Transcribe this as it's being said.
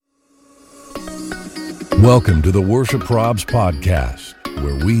Welcome to the Worship Probs podcast,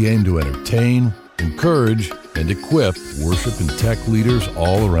 where we aim to entertain, encourage, and equip worship and tech leaders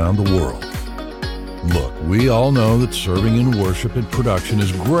all around the world. Look, we all know that serving in worship and production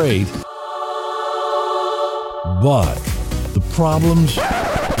is great, but the problems,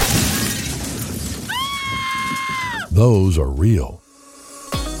 those are real.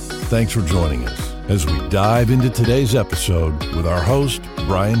 Thanks for joining us as we dive into today's episode with our host,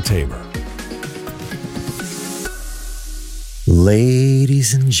 Brian Tabor.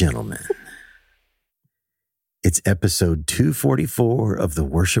 Ladies and gentlemen, it's episode 244 of the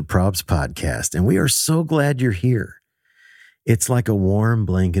Worship Probs podcast, and we are so glad you're here. It's like a warm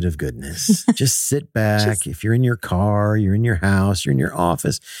blanket of goodness. Just sit back. If you're in your car, you're in your house, you're in your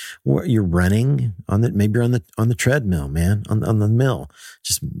office, or you're running maybe you're on the treadmill, man, on the mill,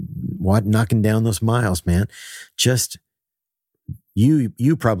 just knocking down those miles, man. Just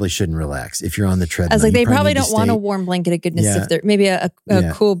You probably shouldn't relax if you're on the treadmill. I was like, they probably don't want a warm blanket of goodness if they're maybe a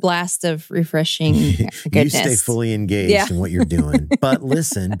cool blast of refreshing goodness. You stay fully engaged in what you're doing. But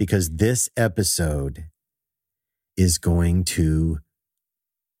listen, because this episode is going to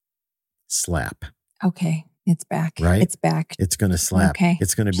slap. Okay, it's back. Right? It's back. It's going to slap. Okay.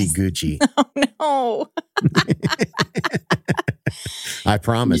 It's going to be Gucci. Oh, no. I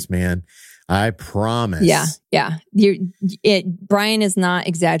promise, man. I promise. Yeah. Brian is not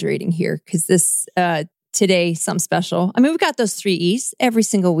exaggerating here because this today, something special. I mean, we've got those 3 E's every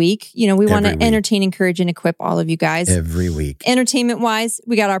single week. You know, we want to entertain, encourage, and equip all of you guys. Every week. Entertainment-wise,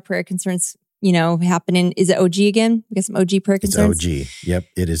 we got our prayer concerns, happening. Is it OG again? We got some OG prayer concerns? It's OG. Yep,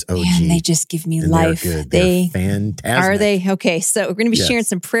 it is OG. Man, they just give me and life. They're good. They're fantastic. Are they? Okay, so we're going to be sharing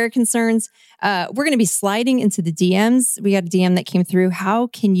some prayer concerns. We're going to be sliding into the DMs. We got a DM that came through. How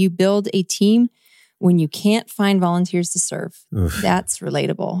can you build a team when you can't find volunteers to serve? Oof. That's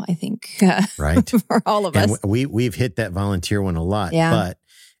relatable, I think, right? For all of us. We've hit that volunteer one a lot. Yeah. But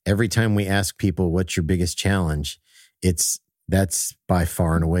every time we ask people, what's your biggest challenge? That's by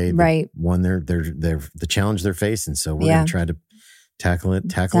far and away the one they're the challenge they're facing. So we're going to try to tackle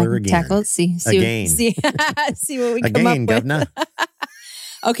her again. Tackle it. See what we come up with. Governor.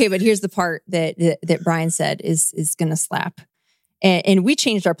 Okay, but here's the part that Brian said is going to slap. And we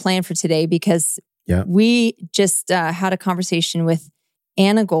changed our plan for today because we just had a conversation with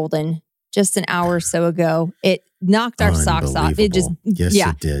Anna Golden just an hour or so ago. It knocked our socks off. It just,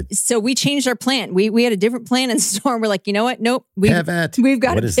 it did. So we changed our plan. We had a different plan in store. We're like, you know what? Nope. We've got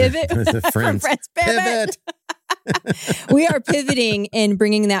to pivot. Friends pivot. We are pivoting and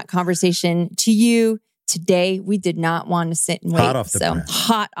bringing that conversation to you today. We did not want to sit and wait. Hot off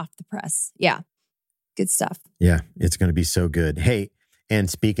the press. Yeah. Good stuff. Yeah. It's going to be so good. Hey, and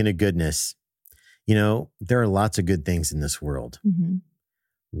speaking of goodness, there are lots of good things in this world. Mm-hmm.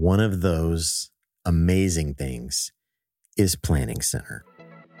 One of those amazing things is Planning Center.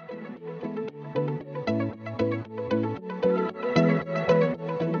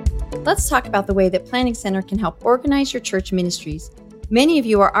 Let's talk about the way that Planning Center can help organize your church ministries. Many of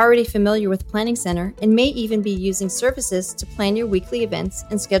you are already familiar with Planning Center and may even be using services to plan your weekly events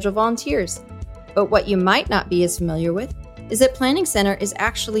and schedule volunteers. But what you might not be as familiar with is that Planning Center is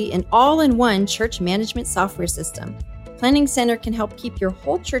actually an all-in-one church management software system. Planning Center can help keep your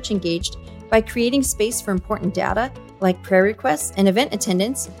whole church engaged by creating space for important data like prayer requests and event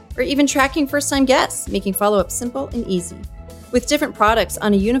attendance, or even tracking first-time guests, making follow-up simple and easy. With different products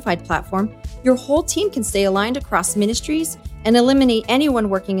on a unified platform, your whole team can stay aligned across ministries and eliminate anyone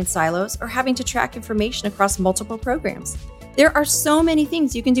working in silos or having to track information across multiple programs. There are so many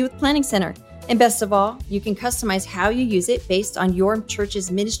things you can do with Planning Center, and best of all, you can customize how you use it based on your church's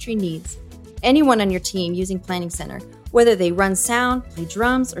ministry needs. Anyone on your team using Planning Center, whether they run sound, play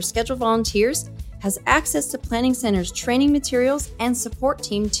drums, or schedule volunteers, has access to Planning Center's training materials and support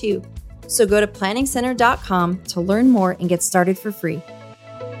team too. So go to planningcenter.com to learn more and get started for free.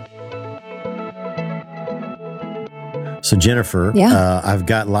 So Jennifer, I've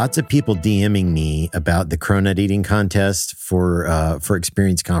got lots of people DMing me about the cronut eating contest for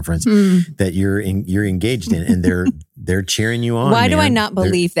Experience Conference that you're engaged in, and they're cheering you on. Why do I not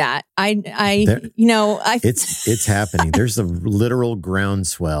believe that? It's happening. There's a literal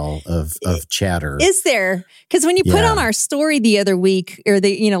groundswell of chatter. Is there? Because when you put on our story the other week or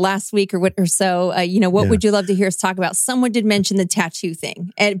last week or so, what would you love to hear us talk about? Someone did mention the tattoo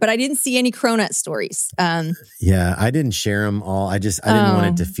thing, but I didn't see any cronut stories. I didn't share them all. I didn't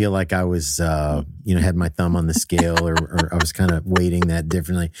want it to feel like I was, had my thumb on the scale or I was kind of weighting that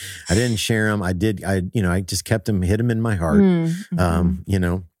differently. I didn't share them. I just kept them, hid them in my heart.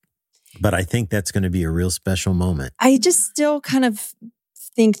 But I think that's going to be a real special moment. I just still kind of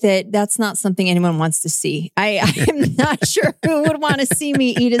think that that's not something anyone wants to see. I am not sure who would want to see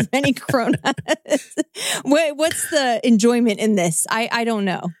me eat as many cronuts. What's the enjoyment in this? I don't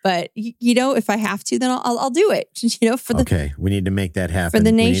know. But, if I have to, then I'll do it. Okay, we need to make that happen. For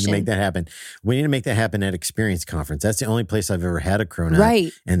the nation. We need to make that happen. We need to make that happen at Experience Conference. That's the only place I've ever had a cronut.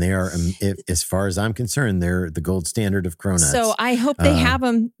 Right. And they are, as far as I'm concerned, they're the gold standard of cronuts. So I hope they have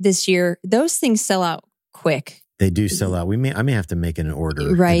them this year. Those things sell out quick. They do sell out. I may have to make an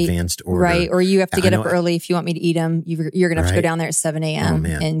order, right, advanced order. Right, or you have to get up early if you want me to eat them. You're going to have to go down there at 7 a.m.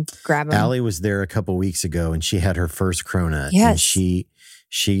 and grab them. Allie was there a couple weeks ago, and she had her first cronut. Yes. And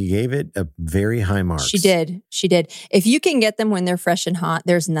she gave it a very high mark. She did. If you can get them when they're fresh and hot,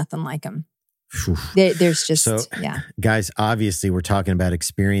 there's nothing like them. There's just, Guys, obviously we're talking about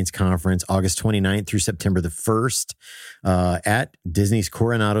Experience Conference, August 29th through September the 1st at Disney's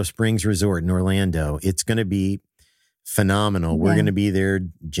Coronado Springs Resort in Orlando. It's going to be phenomenal. We're going to be there.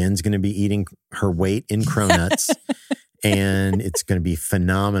 Jen's going to be eating her weight in cronuts and it's going to be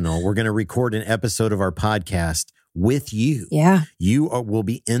phenomenal. We're going to record an episode of our podcast with you. Yeah. You will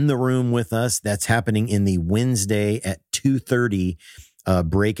be in the room with us. That's happening in the Wednesday at 2:30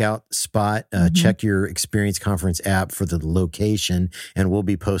 breakout spot. Check your Experience Conference app for the location, and we'll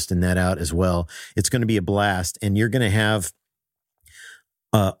be posting that out as well. It's going to be a blast, and you're going to have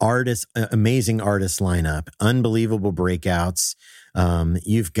amazing artists lineup, unbelievable breakouts.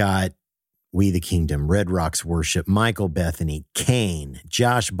 You've got We the Kingdom, Red Rocks Worship, Michael Bethany, Kane,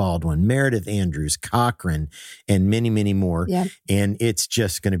 Josh Baldwin, Meredith Andrews, Cochran, and many, many more. Yep. And it's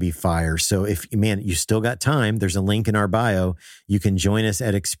just going to be fire. So you still got time. There's a link in our bio. You can join us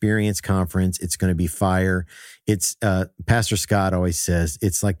at Experience Conference. It's going to be fire. It's, Pastor Scott always says,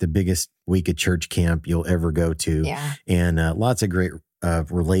 it's like the biggest week of church camp you'll ever go to. Yeah. And lots of great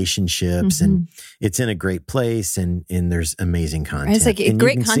relationships, and it's in a great place, and there's amazing content. It's like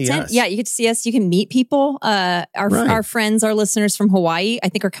great content. Yeah, you get to see us. You can meet people. Our friends, our listeners from Hawaii, I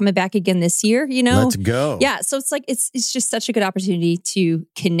think are coming back again this year. Let's go. Yeah, so it's like it's just such a good opportunity to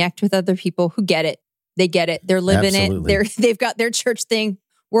connect with other people who get it. They get it. They're living it. They've got their church thing.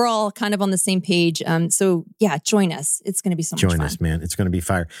 We're all kind of on the same page. So yeah, join us. It's going to be so much fun. Join us, man. It's going to be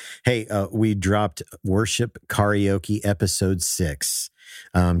fire. Hey, we dropped Worship Karaoke episode 6.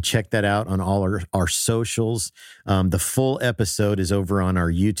 Check that out on all our socials. The full episode is over on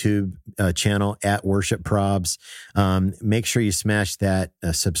our YouTube channel at Worship Probs. Make sure you smash that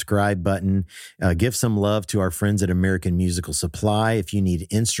subscribe button. Give some love to our friends at American Musical Supply. If you need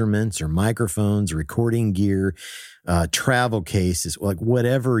instruments or microphones, recording gear, travel cases, like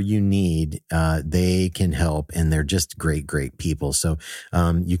whatever you need, they can help, and they're just great people. So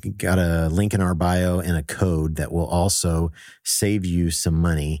you got a link in our bio and a code that will also save you some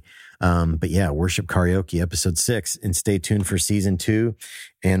money. But yeah, Worship Karaoke episode 6, and stay tuned for season 2.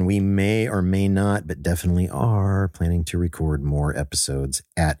 And we may or may not, but definitely are planning to record more episodes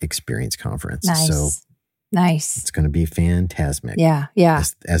at Experience Conference. Nice. So nice. It's going to be fantastic. Yeah.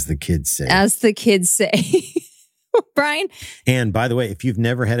 As the kids say. As the kids say. Brian. And by the way, if you've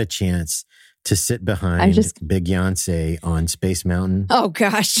never had a chance to sit behind Big Yonsei on Space Mountain, oh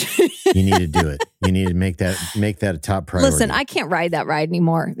gosh, you need to do it. You need to make that a top priority. Listen, I can't ride that ride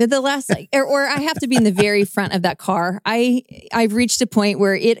anymore. The last or I have to be in the very front of that car. I've reached a point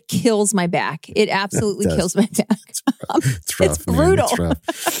where it kills my back. It absolutely kills my back. It's rough. It's brutal. It's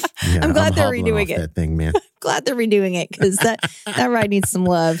rough. Yeah, I'm glad they're redoing it. That thing, man. Glad they're redoing it, because that ride needs some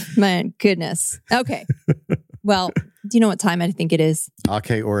love. Man, goodness. Okay. Well, do you know what time I think it is?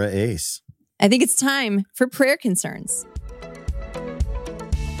 Ake Ora Ace. I think it's time for Prayer Concerns.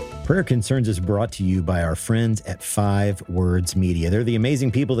 Prayer Concerns is brought to you by our friends at 5 Words Media. They're the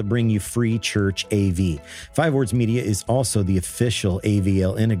amazing people that bring you free church AV. 5 Words Media is also the official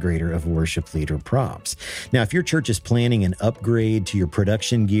AVL integrator of Worship Leader Props. Now, if your church is planning an upgrade to your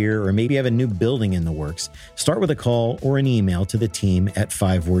production gear, or maybe have a new building in the works, start with a call or an email to the team at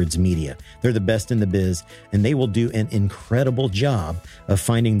 5 Words Media. They're the best in the biz, and they will do an incredible job of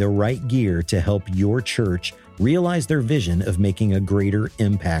finding the right gear to help your church realize their vision of making a greater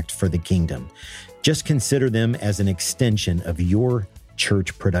impact for the kingdom. Just consider them as an extension of your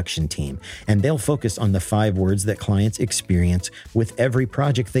church production team, and they'll focus on the 5 words that clients experience with every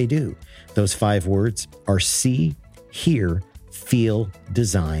project they do. Those 5 words are see, hear, feel,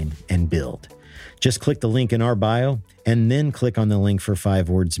 design, and build. Just click the link in our bio, and then click on the link for 5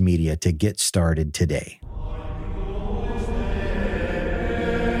 Words Media to get started today.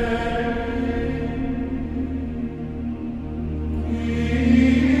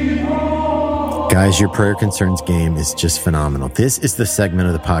 Guys, your Prayer Concerns game is just phenomenal. This is the segment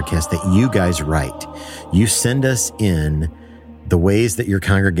of the podcast that you guys write. You send us in the ways that your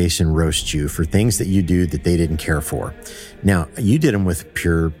congregation roasts you for things that you do that they didn't care for. Now, you did them with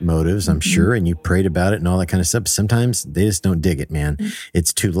pure motives, I'm sure, and you prayed about it and all that kind of stuff. But sometimes they just don't dig it, man.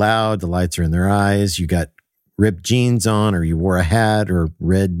 It's too loud. The lights are in their eyes. You got ripped jeans on, or you wore a hat or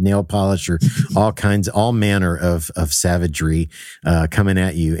red nail polish, or all manner of savagery coming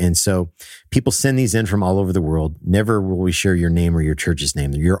at you. And so people send these in from all over the world. Never will we share your name or your church's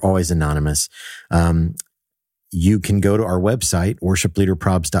name. You're always anonymous. You can go to our website,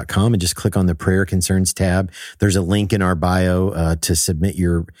 worshipleaderprobs.com, and just click on the prayer concerns tab. There's a link in our bio to submit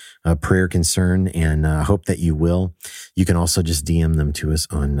your prayer concern, and I hope that you will. You can also just DM them to us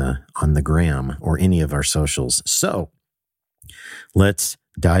on the gram or any of our socials. So let's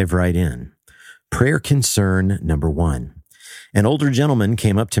dive right in. Prayer concern number 1. An older gentleman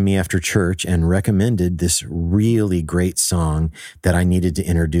came up to me after church and recommended this really great song that I needed to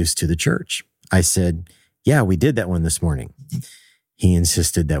introduce to the church. I said, "Yeah, we did that one this morning." He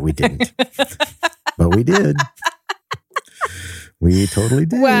insisted that we didn't, but we did. We totally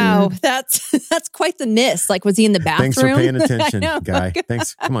did. Wow, that's quite the miss. Like, was he in the bathroom? Thanks for paying attention, Guy.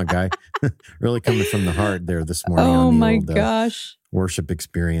 Thanks. Come on, Guy. Really coming from the heart there this morning. Oh on the my old, gosh. Worship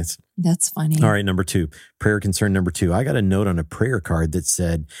experience. That's funny. All right, number 2, prayer concern number 2. I got a note on a prayer card that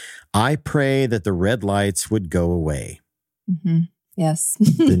said, "I pray that the red lights would go away." Mm-hmm. Yes.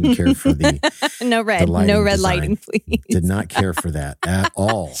 Didn't care for the no red design. lighting, please. Did not care for that at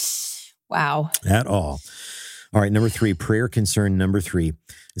all. Wow. At all. All right, number 3, prayer concern number 3.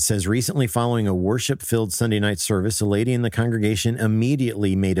 It says, recently following a worship-filled Sunday night service, a lady in the congregation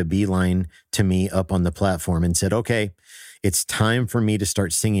immediately made a beeline to me up on the platform and said, "Okay, it's time for me to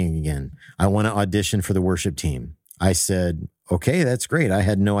start singing again. I want to audition for the worship team." I said, "Okay, that's great. I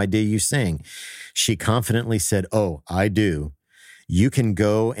had no idea you sang." She confidently said, "Oh, I do. You can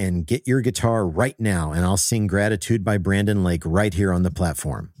go and get your guitar right now, and I'll sing Gratitude by Brandon Lake right here on the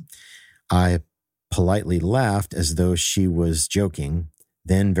platform." I politely laughed as though she was joking.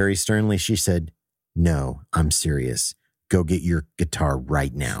 Then very sternly, she said, "No, I'm serious. Go get your guitar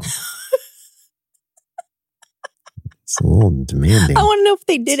right now." It's a little demanding. I want to know if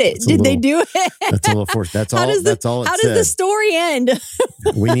they did it. Did they do it? That's a little forced. That's all it said. How does the story end?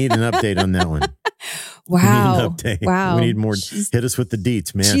 We need an update on that one. Wow. We need an update. Wow. We need more. Hit us with the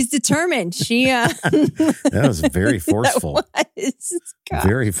deets, man. She's determined. That was very forceful.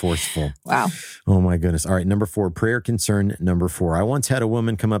 Very forceful. Wow. Oh my goodness. All right. Number 4, prayer concern number 4. I once had a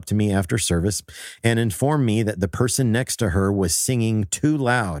woman come up to me after service and inform me that the person next to her was singing too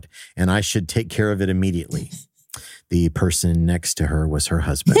loud and I should take care of it immediately. The person next to her was her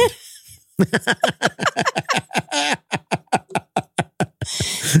husband.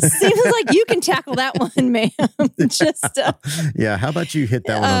 Seems like you can tackle that one, ma'am. Just yeah. How about you hit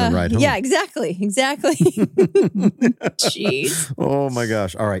that one on the ride home? Yeah, exactly. Jeez. Oh my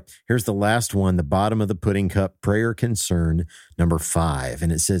gosh. All right. Here's the last one, the bottom of the pudding cup, prayer concern number 5.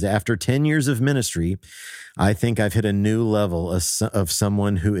 And it says, after 10 years of ministry, I think I've hit a new level of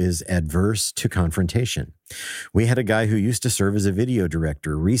someone who is adverse to confrontation. We had a guy who used to serve as a video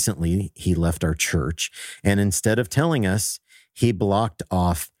director. Recently, he left our church, and instead of telling us, he blocked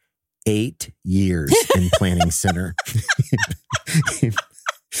off 8 years in Planning Center.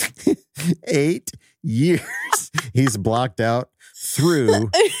 8 years. He's blocked out through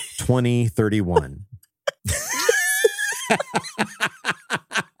 2031.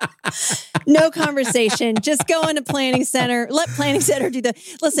 No conversation. Just go into Planning Center. Let Planning Center do the.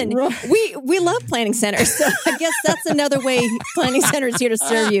 Listen, we love Planning Center, so I guess that's another way Planning Center is here to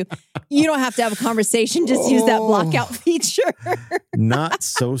serve you. You don't have to have a conversation. Just use that blockout feature. Not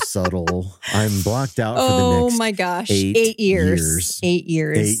so subtle. I'm blocked out for the next. Oh my gosh! 8 years. 8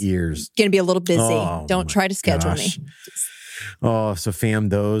 years. 8 years. Going to be a little busy. Oh, don't try to schedule me. Oh, so fam,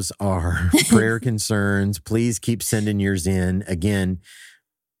 those are prayer concerns. Please keep sending yours in. Again,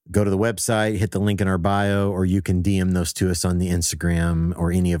 go to the website, hit the link in our bio, or you can DM those to us on the Instagram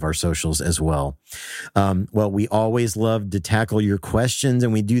or any of our socials as well. Well, we always love to tackle your questions,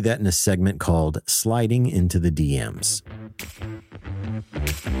 and we do that in a segment called Sliding into the DMs.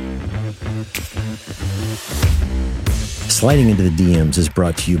 Sliding into the DMs is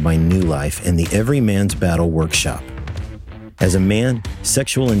brought to you by New Life and the Every Man's Battle Workshop. As a man,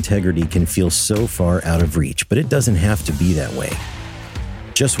 sexual integrity can feel so far out of reach, but it doesn't have to be that way.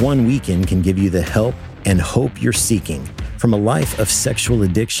 Just one weekend can give you the help and hope you're seeking, from a life of sexual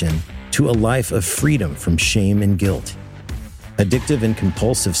addiction to a life of freedom from shame and guilt. Addictive and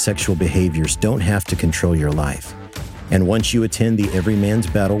compulsive sexual behaviors don't have to control your life. And once you attend the Every Man's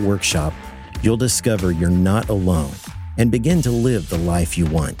Battle Workshop, you'll discover you're not alone and begin to live the life you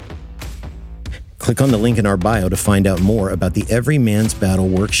want. Click on the link in our bio to find out more about the Every Man's Battle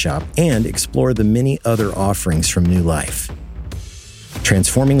workshop and explore the many other offerings from New Life.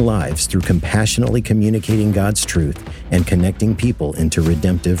 Transforming lives through compassionately communicating God's truth and connecting people into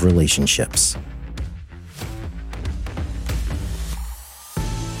redemptive relationships.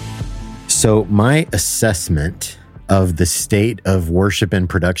 So my assessment of the state of worship and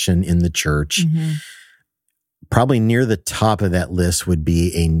production in the church, probably near the top of that list would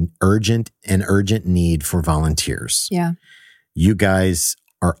be an urgent need for volunteers. Yeah. You guys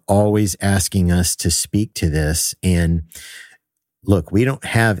are always asking us to speak to this. And look, we don't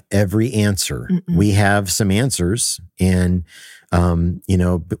have every answer. We have some answers, and,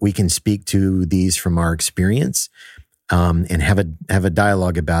 but we can speak to these from our experience, and have a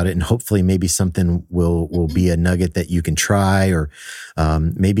dialogue about it. And hopefully maybe something will be a nugget that you can try, or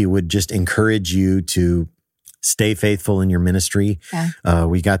maybe would just encourage you to stay faithful in your ministry. Yeah.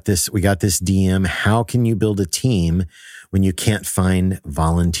 We got this DM. How can you build a team when you can't find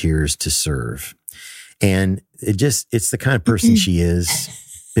volunteers to serve? And it's the kind of person she is.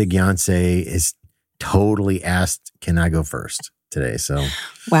 Big Yonsei is totally asked, can I go first today? So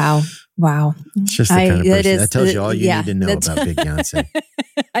wow. It's just the kind of person that tells you all you need to know about Big Yonsei.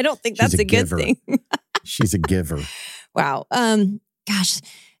 I don't think that's a good thing. She's a giver. Wow. Gosh,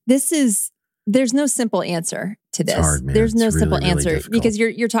 there's no simple answer to this. It's hard, man. There's no it's simple really, answer really because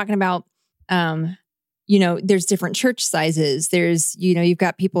you're talking about, there's different church sizes. There's, you've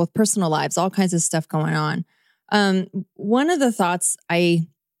got people with personal lives, all kinds of stuff going on. One of the thoughts I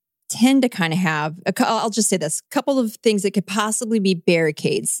tend to kind of have, I'll just say this, a couple of things that could possibly be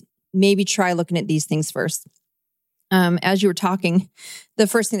barricades. Maybe try looking at these things first. As you were talking, the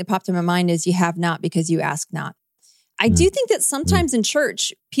first thing that popped in my mind is you have not because you ask not. I do think that sometimes in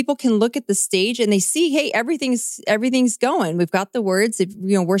church, people can look at the stage and they see, hey, everything's going. We've got the words.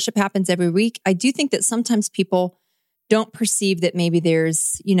 Worship happens every week. I do think that sometimes people don't perceive that maybe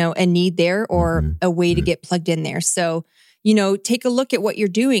there's, a need there or a way to get plugged in there. So, take a look at what you're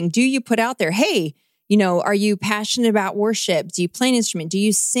doing. Do you put out there, hey, are you passionate about worship? Do you play an instrument? Do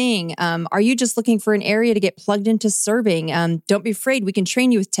you sing? Are you just looking for an area to get plugged into serving? Don't be afraid. We can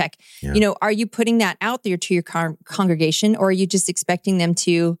train you with tech. Yeah. Are you putting that out there to your congregation, or are you just expecting them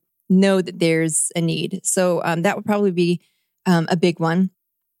to know that there's a need? So that would probably be a big one.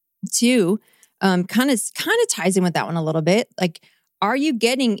 Two, kind of ties in with that one a little bit. Like, are you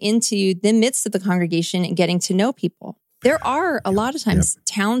getting into the midst of the congregation and getting to know people? There are a lot of times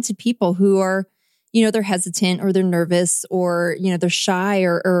talented people who are, they're hesitant or they're nervous or, they're shy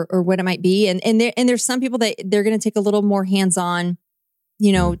or what it might be. And there's some people that they're going to take a little more hands-on,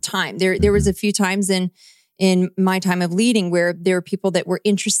 time. There was a few times in my time of leading where there were people that were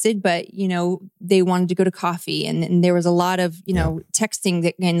interested, but, they wanted to go to coffee. And there was a lot of,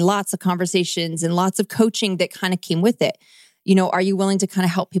 texting and lots of conversations and lots of coaching that kind of came with it. Are you willing to kind of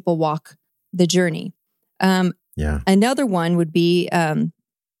help people walk the journey? Another one would be,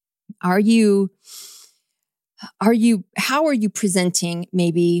 how are you presenting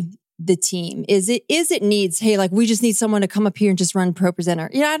maybe the team? Is it needs, hey, like we just need someone to come up here and just run Pro Presenter?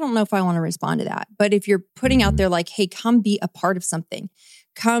 I don't know if I want to respond to that. But if you're putting out there like, hey, come be a part of something.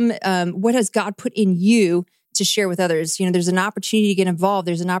 Come, what has God put in you to share with others? There's an opportunity to get involved.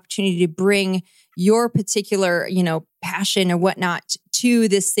 There's an opportunity to bring your particular, passion or whatnot to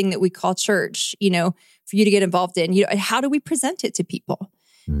this thing that we call church, for you to get involved in. How do we present it to people?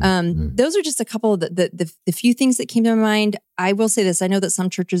 Those are just a couple of the few things that came to my mind. I will say this. I know that some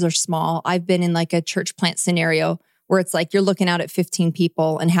churches are small. I've been in like a church plant scenario where it's like you're looking out at 15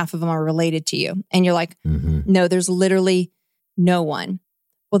 people and half of them are related to you. And you're like, no, there's literally no one.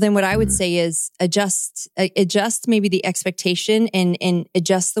 Well, then what I would say is adjust maybe the expectation and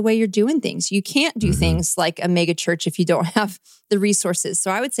adjust the way you're doing things. You can't do things like a mega church if you don't have the resources. So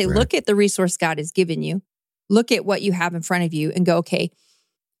I would say, look at the resource God has given you. Look at what you have in front of you and go, okay,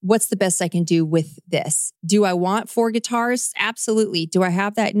 what's the best I can do with this? Do I want 4 guitars? Absolutely. Do I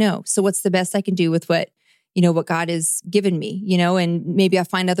have that? No. So what's the best I can do with what God has given me, and maybe I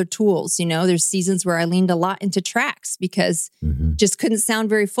find other tools, there's seasons where I leaned a lot into tracks because just couldn't sound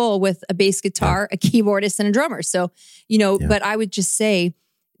very full with a bass guitar, a keyboardist and a drummer. So, but I would just say,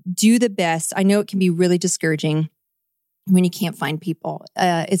 do the best. I know it can be really discouraging when you can't find people.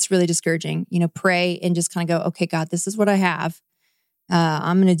 It's really discouraging, pray and just kind of go, okay, God, this is what I have.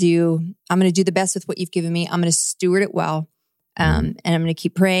 I'm going to do the best with what you've given me. I'm going to steward it well. And I'm going to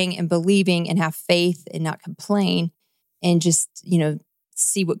keep praying and believing and have faith and not complain and just,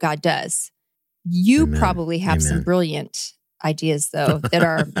 see what God does. You probably have some brilliant ideas though that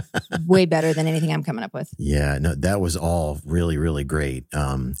are way better than anything I'm coming up with. Yeah, no, that was all really, really great.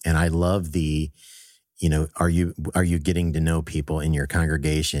 And I love the, are you getting to know people in your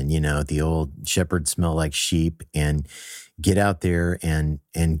congregation? The old shepherds smell like sheep, and get out there and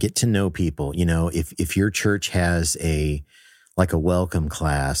get to know people. If your church has a welcome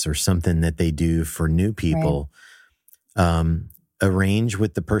class or something that they do for new people, arrange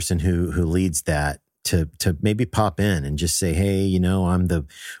with the person who leads that to maybe pop in and just say, hey, I'm the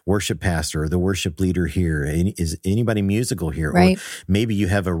worship pastor or the worship leader here. Is anybody musical here? Right. Or maybe you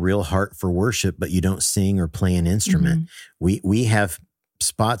have a real heart for worship, but you don't sing or play an instrument. Mm-hmm. We have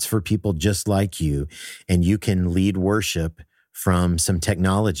spots for people just like you, and you can lead worship from some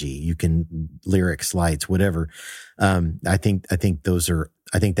technology. You can lyrics, lights, whatever. I think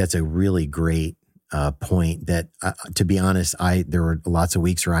that's a really great point that, to be honest, there were lots of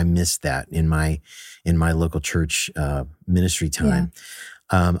weeks where I missed that in my local church ministry time.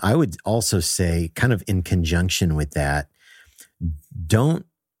 Yeah. I would also say, kind of in conjunction with that, don't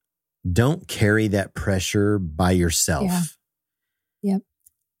carry that pressure by yourself. Yeah. Yep.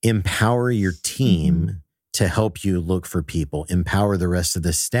 Empower your team to help you look for people. Empower the rest of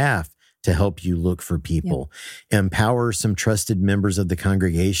the staff to help you look for people. Yep. Empower some trusted members of the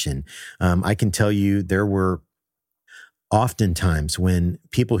congregation. I can tell you there were oftentimes when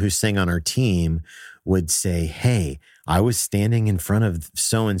people who sang on our team would say, hey, I was standing in front of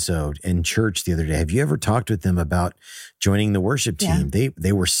so-and-so in church the other day. Have you ever talked with them about joining the worship team? Yeah.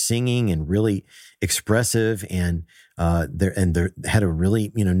 They were singing and really expressive, and they had a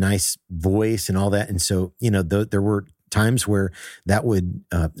really, nice voice and all that. And so, there were times where that would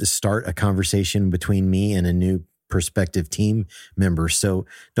start a conversation between me and a new prospective team member. So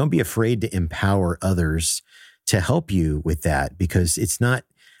don't be afraid to empower others to help you with that, because it's not,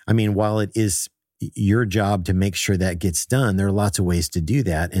 while it is your job to make sure that gets done, there are lots of ways to do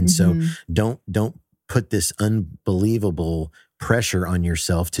that. And so don't put this unbelievable pressure on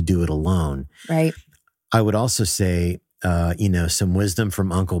yourself to do it alone. Right. I would also say, some wisdom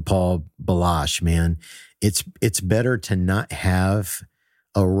from Uncle Paul Balash, man. It's better to not have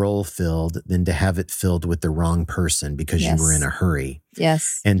a role filled than to have it filled with the wrong person because you were in a hurry.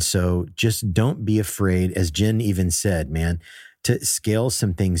 Yes. And so just don't be afraid, as Jen even said, man, to scale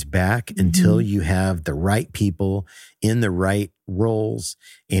some things back until you have the right people in the right roles,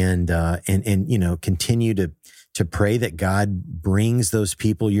 and continue to pray that God brings those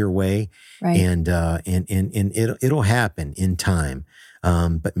people your way. Right. And it'll happen in time.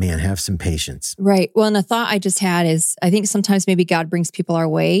 But man, have some patience. Right. Well, and the thought I just had is, I think sometimes maybe God brings people our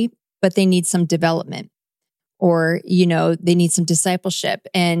way, but they need some development, or, they need some discipleship.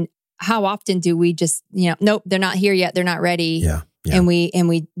 And how often do we just, nope, they're not here yet, they're not ready. Yeah. Yeah. And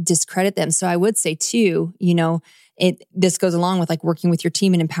we discredit them. So I would say too, this goes along with like working with your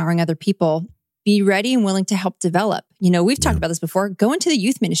team and empowering other people. Be ready and willing to help develop. We've talked about this before. Go into the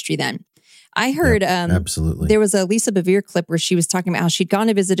youth ministry then. I heard absolutely. There was a Lisa Bevere clip where she was talking about how she'd gone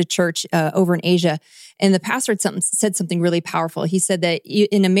to visit a church over in Asia, and the pastor said something really powerful. He said that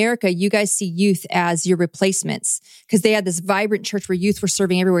in America, you guys see youth as your replacements, because they had this vibrant church where youth were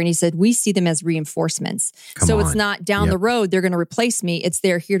serving everywhere. And he said, we see them as reinforcements. So it's not down the road, they're going to replace me. It's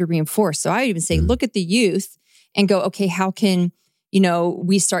they're here to reinforce. So I would even say, look at the youth and go, okay, how can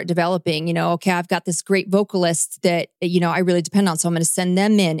we start developing, okay, I've got this great vocalist that, I really depend on. So I'm going to send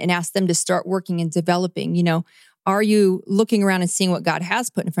them in and ask them to start working and developing. Are you looking around and seeing what God has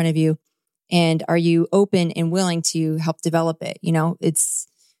put in front of you? And are you open and willing to help develop it?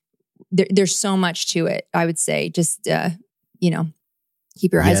 There's so much to it. I would say just,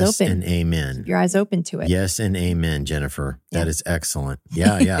 keep your eyes open. Yes and amen. Keep your eyes open to it. Yes and amen, Jennifer. That is excellent.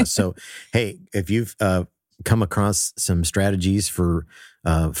 Yeah. So, hey, if you've come across some strategies for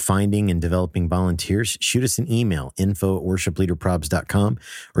finding and developing volunteers, shoot us an email, info@worshipleaderprobs.com,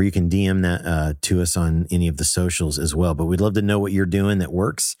 or you can DM that to us on any of the socials as well. But we'd love to know what you're doing that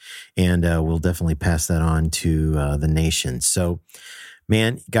works, and we'll definitely pass that on to the nation. So,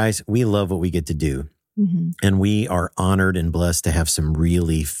 man, guys, we love what we get to do. And we are honored and blessed to have some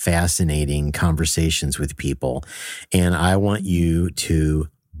really fascinating conversations with people. And I want you to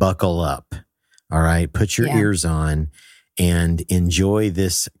buckle up. All right, put your ears on and enjoy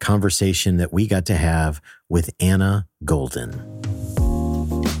this conversation that we got to have with Anna Golden.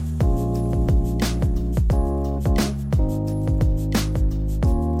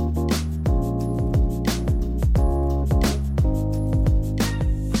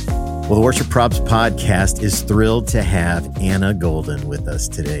 Well, the Worship Probs podcast is thrilled to have Anna Golden with us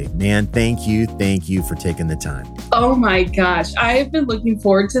today. Man, thank you for taking the time. Oh my gosh. I've been looking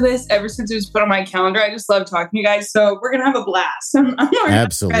forward to this ever since it was put on my calendar. I just love talking to you guys. So we're going to have a blast. I'm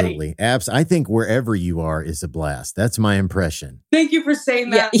Absolutely. I think wherever you are is a blast. That's my impression. Thank you for saying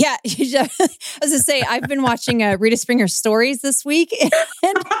that. Yeah. I was going to say, I've been watching Rita Springer's stories this week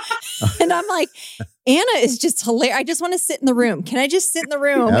and I'm like, Anna is just hilarious. I just want to sit in the room. Can I just sit in the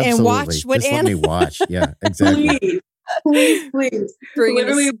room and watch what just Anna... Let me watch. Yeah, exactly. Please.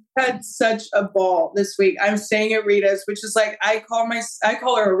 Literally had such a ball this week. I'm staying at Rita's, which is like, I call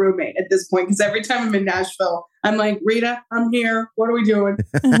her a roommate at this point, because every time I'm in Nashville, I'm like, Rita, I'm here. What are we doing?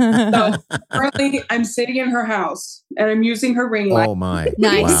 So currently I'm sitting in her house and I'm using her ring light. Oh my.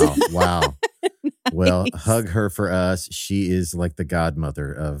 Nice. Wow. Well, Nice. hug her for us. She is like the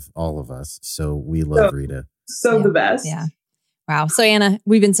godmother of all of us. So we love Rita. So the best. Yeah. Wow. So Anna,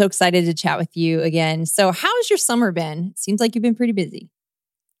 we've been so excited to chat with you again. So how has your summer been? It seems like you've been pretty busy.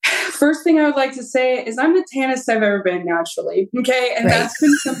 First thing I would like to say is I'm the tannest I've ever been naturally. Okay. And that's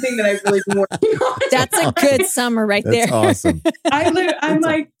been something that I've really been working on. That's a good summer right there. That's awesome.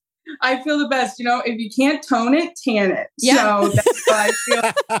 I feel the best. You know, if you can't tone it, tan it. Yeah. So that's why I feel.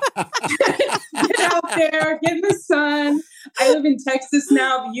 Get out there, get in the sun. I live in Texas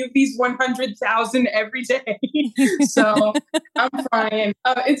now. The UV's 100,000 every day. So I'm trying.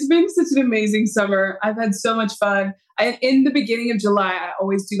 It's been such an amazing summer. I've had so much fun. In the beginning of July, I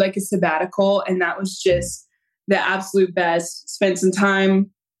always do like a sabbatical. And that was just the absolute best. Spent some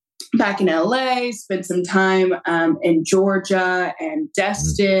time back in LA, spent some time in Georgia and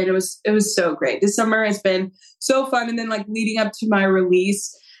Destin. It was so great. This summer has been so fun. And then like leading up to my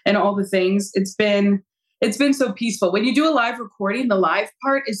release and all the things, it's been so peaceful. When you do a live recording, the live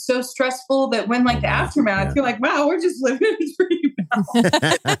part is so stressful that when like the aftermath, you're like, wow, we're just living a dream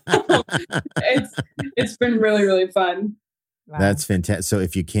now. It's been really, really fun. Wow. That's fantastic. So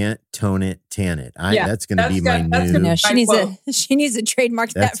if you can't tone it, tan it. That's going to be my new. No, she needs to trademark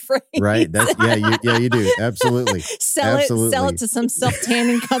that phrase. Right. You do. Absolutely. Sell it to some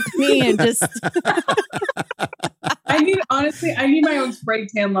self-tanning company and just. I need my own spray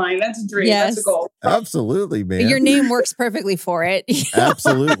tan line. That's a dream. Yes. That's a goal. Absolutely, man. Your name works perfectly for it.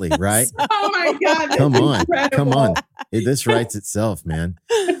 Absolutely. Right. Oh my God. Come on. This writes itself, man.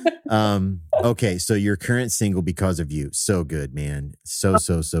 Okay. So your current single, Because of You. So good, man. So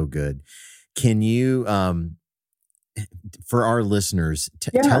good. Can you, for our listeners,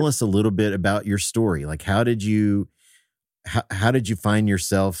 tell us a little bit about your story? Like, how did you find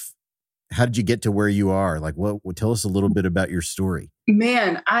yourself? How did you get to where you are? Like, tell us a little bit about your story.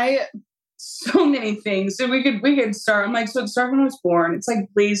 Man, so many things. So we could start. I'm like, so it started when I was born. It's like,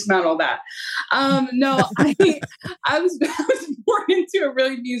 please, not all that. No, I was born into a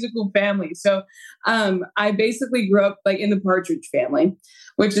really musical family. So I basically grew up like in the Partridge Family,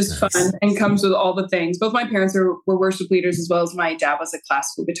 which is fun and comes with all the things. Both my parents were worship leaders, as well as my dad was a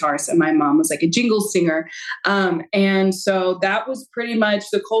classical guitarist and my mom was like a jingle singer. And so that was pretty much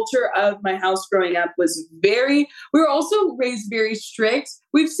the culture of my house growing up. We were also raised very strict.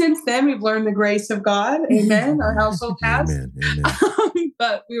 Since then we've learned the grace of God. Amen. Our household has. Amen.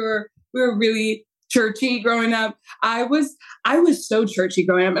 But we were really churchy growing up. I was so churchy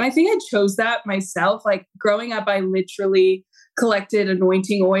growing up. And I think I chose that myself. Like growing up, I literally collected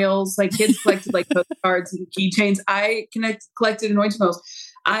anointing oils. Like kids collected like postcards and keychains. I collected anointing oils.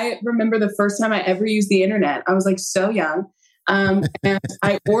 I remember the first time I ever used the internet. I was like so young. And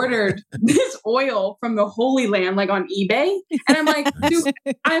I ordered this oil from the Holy Land, like on eBay. And I'm like,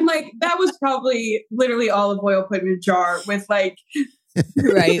 that was probably literally olive oil put in a jar with like,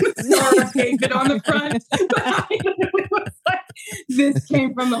 right. David on the front. But I literally was like, this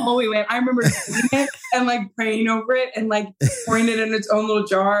came from the Holy Land. I remember seeing it and like praying over it and like pouring it in its own little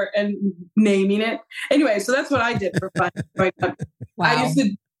jar and naming it. Anyway, so that's what I did for fun. Wow. I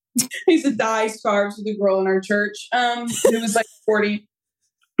used to dye scarves with a girl in our church. It was like 40.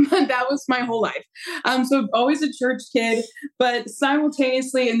 That was my whole life. So always a church kid, but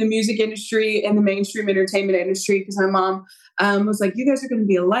simultaneously in the music industry and the mainstream entertainment industry, because my mom was like, you guys are going to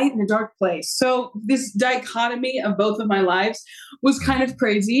be a light in a dark place. So this dichotomy of both of my lives was kind of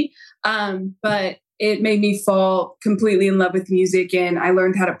crazy. But it made me fall completely in love with music. And I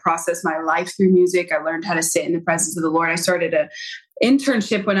learned how to process my life through music. I learned how to sit in the presence of the Lord. I started a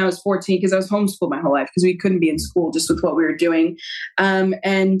internship when I was 14 because I was homeschooled my whole life because we couldn't be in school just with what we were doing.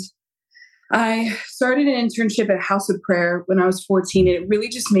 And I started an internship at House of Prayer when I was 14, and it really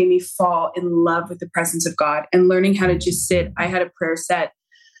just made me fall in love with the presence of God and learning how to just sit. I had a prayer set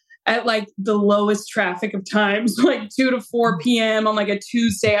at like the lowest traffic of times, like 2 to 4 p.m. on like a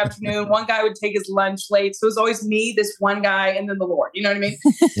Tuesday afternoon. One guy would take his lunch late. So it was always me, this one guy, and then the Lord. You know what I mean?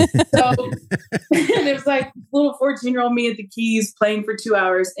 So and it was like little 14-year-old me at the keys playing for 2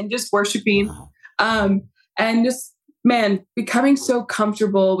 hours and just worshiping. And just, man, becoming so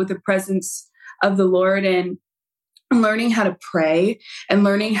comfortable with the presence of the Lord and learning how to pray and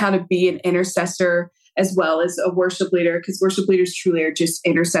learning how to be an intercessor as well as a worship leader, because worship leaders truly are just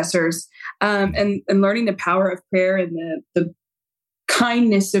intercessors, and learning the power of prayer and the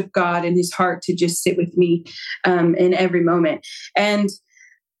kindness of God and his heart to just sit with me in every moment. And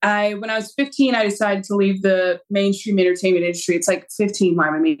when I was 15, I decided to leave the mainstream entertainment industry. It's like 15, why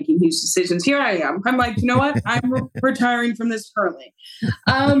am I making huge decisions? Here I am. I'm like, you know what? I'm retiring from this currently.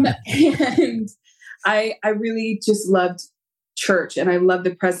 And I really just loved church and I loved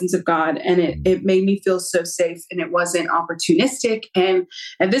the presence of God, and it made me feel so safe, and it wasn't opportunistic. And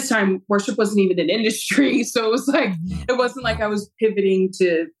at this time, worship wasn't even an industry. So it was like, it wasn't like I was pivoting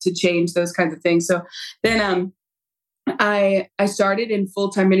to change those kinds of things. So then I started in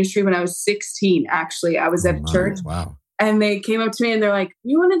full-time ministry when I was 16. Actually, I was at a church. Wow. And they came up to me and they're like,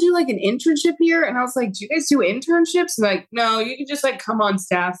 you want to do like an internship here? And I was like, do you guys do internships? And like, no, you can just like come on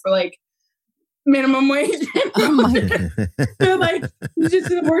staff for like minimum wage. Oh my God. They're like,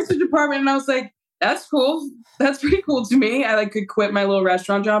 just in the worship department. And I was like, that's cool. That's pretty cool to me. I like could quit my little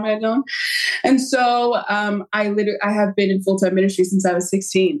restaurant job I had done. And so I have been in full-time ministry since I was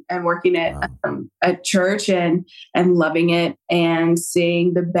 16 and working at church and loving it and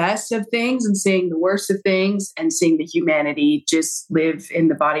seeing the best of things and seeing the worst of things and seeing the humanity just live in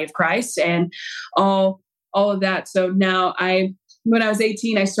the body of Christ and all of that. So now when I was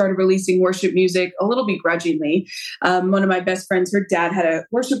 18, I started releasing worship music a little begrudgingly. One of my best friends, her dad had a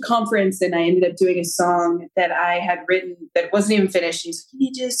worship conference, and I ended up doing a song that I had written that wasn't even finished. He's like, you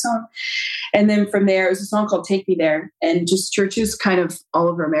need to do a song. And then from there, it was a song called Take Me There. And just churches kind of all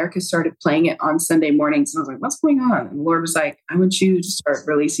over America started playing it on Sunday mornings. And I was like, what's going on? And the Lord was like, I want you to start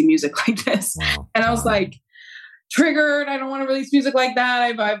releasing music like this. Wow. And I was like, triggered. I don't want to release music like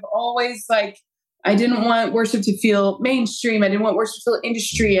that. I've always like, I didn't want worship to feel mainstream. I didn't want worship to feel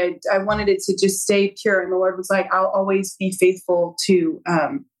industry. I wanted it to just stay pure. And the Lord was like, I'll always be faithful to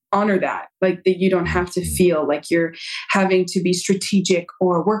honor that. Like that you don't have to feel like you're having to be strategic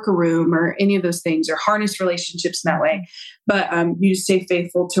or work a room or any of those things or harness relationships in that way. But you just stay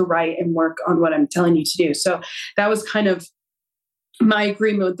faithful to write and work on what I'm telling you to do. So that was kind of my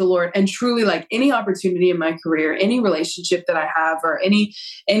agreement with the Lord. And truly, like any opportunity in my career, any relationship that I have or any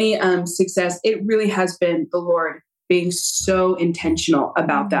success, it really has been the Lord being so intentional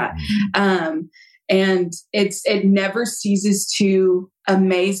about that. And it never ceases to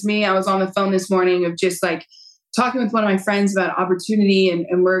amaze me. I was on the phone this morning of just like talking with one of my friends about opportunity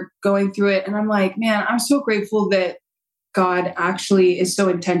and we're going through it. And I'm like, man, I'm so grateful that God actually is so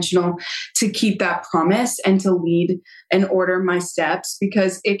intentional to keep that promise and to lead and order my steps,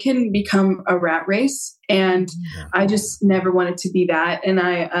 because it can become a rat race. And I just never wanted to be that. And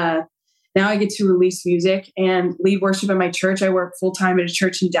now I get to release music and lead worship at my church. I work full-time at a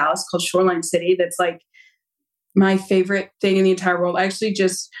church in Dallas called Shoreline City. That's like my favorite thing in the entire world. I actually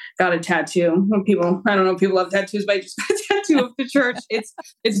just got a tattoo. I don't know if people love tattoos, but I just got a tattoo of the church. It's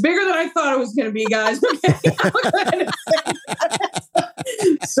bigger than I thought it was going to be, guys. Okay.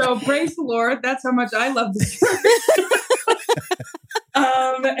 So praise the Lord. That's how much I love the church.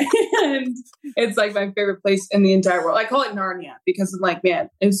 And it's like my favorite place in the entire world. I call it Narnia because I'm like, man,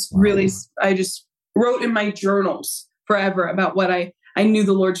 it's really, I just wrote in my journals forever about what I knew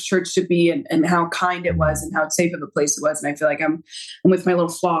the Lord's church to be and how kind it was and how safe of a place it was. And I feel like I'm with my little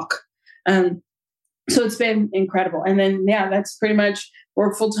flock. So it's been incredible. And then, that's pretty much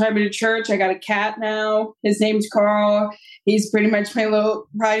work full-time at a church. I got a cat now. His name's Carl. He's pretty much my little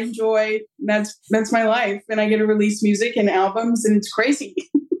pride and joy. That's my life. And I get to release music and albums, and it's crazy.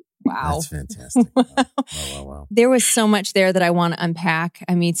 Wow. That's fantastic. Wow. There was so much there that I want to unpack.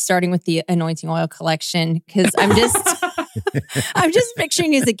 I mean, starting with the anointing oil collection, because I'm just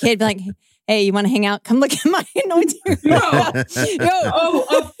picturing as a kid, like, hey, you want to hang out? Come look at my anointing oil.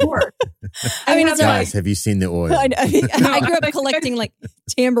 Of course. I mean, it's guys, have you seen the oil? I grew up collecting like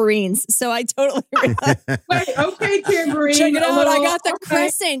tambourines, so I totally Wait, okay, tambourine. Check it out. I got the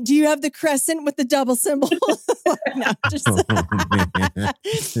crescent. Do you have the crescent with the double symbol? No, just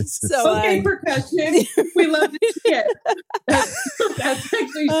percussion. We love this shit. That's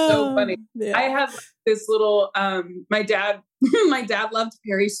actually so funny. Yeah. I have this little, my dad loved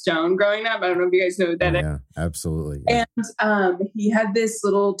Perry Stone growing up. I don't know if you guys know who that is. Yeah, absolutely. Yeah. And he had this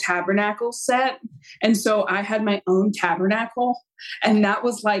little tabernacle set. And so I had my own tabernacle, and that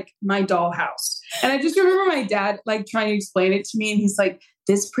was like my dollhouse. And I just remember my dad like trying to explain it to me. And he's like,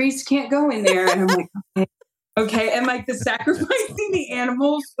 this priest can't go in there. And I'm like, okay. And like the sacrificing the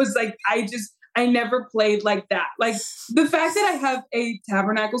animals was like, I never played like that. Like the fact that I have a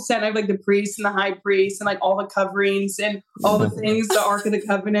tabernacle set, I have like the priest and the high priest and like all the coverings and all the things, the Ark of the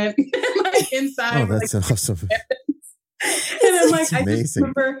Covenant, like inside. Oh, that's like, awesome. And I'm like, I just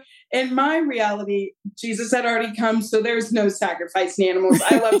remember in my reality, Jesus had already come, so there's no sacrificing animals.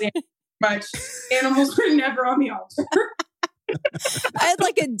 I love animals much. Animals were never on the altar. I had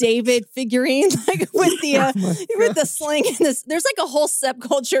like a David figurine, like with the sling and this. There's like a whole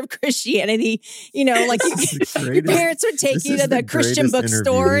subculture of Christianity. You know, like your parents would take you to the Christian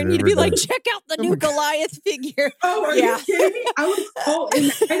bookstore and you'd be like, check out the new Goliath figure. Oh, are you kidding me? I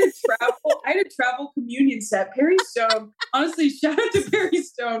had a travel communion set. Perry Stone, honestly, shout out to Perry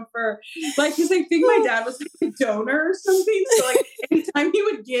Stone for like, because I think my dad was like a donor or something. So like anytime he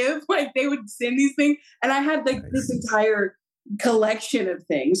would give, like they would send these things, and I had like this entire collection of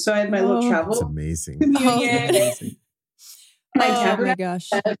things. So I had my little travel. That's amazing. Amazing. Oh my gosh.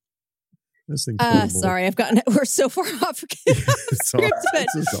 That's incredible. Sorry, we're so far off.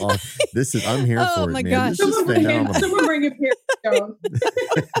 I'm here for it, my man. gosh. This is phenomenal. Someone bring a pair of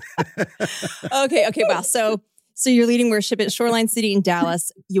Okay, wow. So you're leading worship at Shoreline City in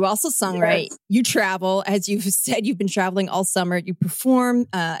Dallas. You also songwrite. Yes. You travel. As you've said, you've been traveling all summer. You perform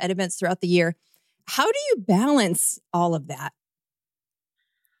at events throughout the year. How do you balance all of that?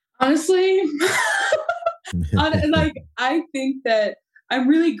 Honestly, like I think that I'm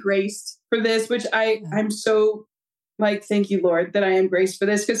really graced for this, which I'm so like, thank you, Lord, that I am graced for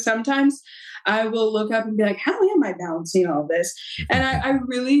this. Because sometimes I will look up and be like, how am I balancing all this? And I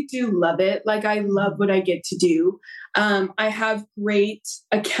really do love it. Like, I love what I get to do. I have great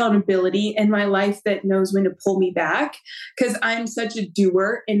accountability in my life that knows when to pull me back, because I'm such a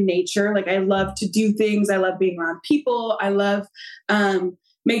doer in nature. Like, I love to do things. I love being around people. I love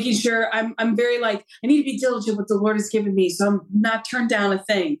making sure I'm very like, I need to be diligent with what the Lord has given me, so I'm not turned down a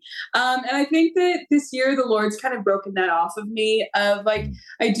thing. And I think that this year the Lord's kind of broken that off of me, of like,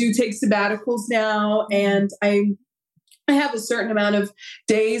 I do take sabbaticals now, and I have a certain amount of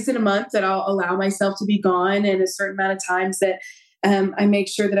days in a month that I'll allow myself to be gone, and a certain amount of times that I make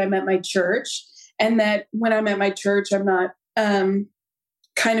sure that I'm at my church, and that when I'm at my church, I'm not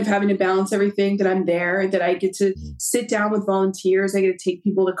kind of having to balance everything, that I'm there, that I get to sit down with volunteers. I get to take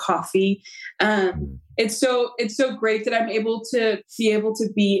people to coffee. It's so great that I'm able to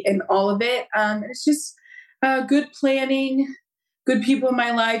be in all of it. It's just good planning, good people in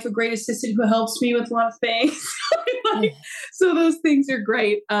my life, a great assistant who helps me with a lot of things. So those things are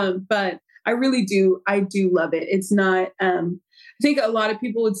great. But I really do. I do love it. It's not, I think a lot of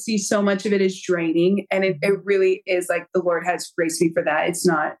people would see so much of it as draining, and it really is. Like, the Lord has graced me for that. It's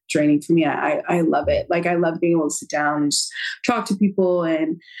not draining for me. I love it. Like, I love being able to sit down and just talk to people.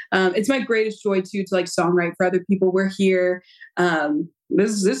 And it's my greatest joy too, to like songwrite for other people. We're here.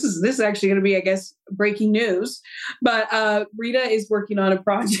 This is actually going to be, I guess, breaking news, but Rita is working on a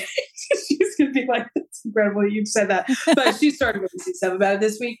project. She's going to be like, that's incredible you've said that, but she started with stuff about it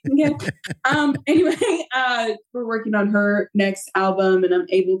this week. Okay. Anyway, we're working on her next album, and I'm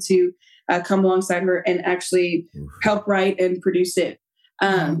able to come alongside her and actually help write and produce it.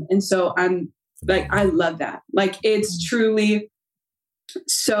 And so I'm like, I love that. Like, it's truly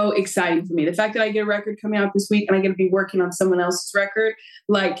so exciting for me. The fact that I get a record coming out this week and I get to be working on someone else's record,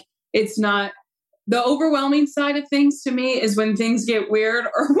 like, it's not the overwhelming side of things to me is when things get weird,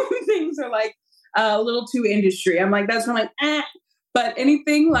 or when things are like a little too industry. I'm like, that's when I'm like, but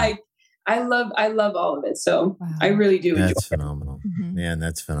anything, like, I love all of it. So wow. I really do enjoy it. That's phenomenal. Mm-hmm. Man,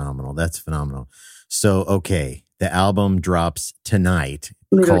 that's phenomenal. That's phenomenal. So, okay. The album drops tonight.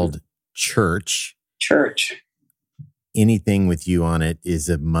 Literally. Called Church. Anything with you on it is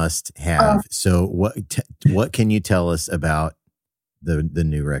a must have. So what can you tell us about the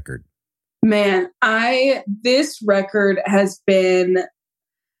new record? Man, this record has been,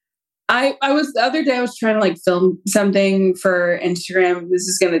 I was, the other day I was trying to like film something for Instagram. This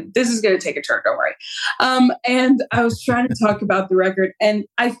is going to take a turn. Don't worry. And I was trying to talk about the record, and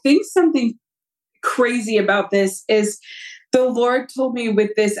I think something crazy about this is, the Lord told me with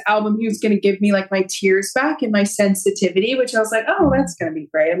this album, He was going to give me like my tears back and my sensitivity, which I was like, oh, that's going to be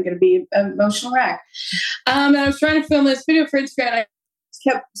great. I'm going to be an emotional wreck. And I was trying to film this video for Instagram, and I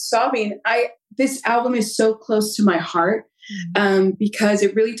kept sobbing. This album is so close to my heart, because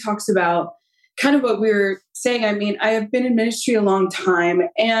it really talks about kind of what we were saying, I mean, I have been in ministry a long time,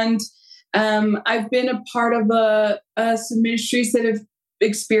 and I've been a part of some ministries that have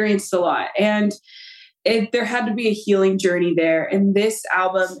experienced a lot, and there had to be a healing journey there. And this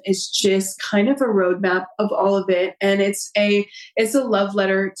album is just kind of a roadmap of all of it. And it's a love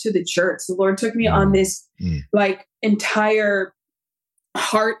letter to the church. The Lord took me on this like entire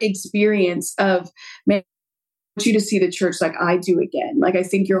heart experience of, man, I want you to see the church like I do again. Like, I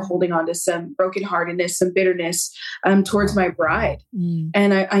think you're holding on to some brokenheartedness, some bitterness towards my bride.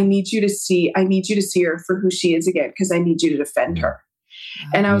 And I need you to see her for who she is again, because I need you to defend her.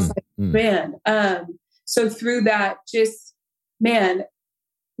 And I was like, man, so through that, just, man,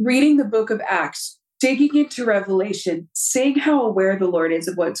 reading the book of Acts, digging into Revelation, seeing how aware the Lord is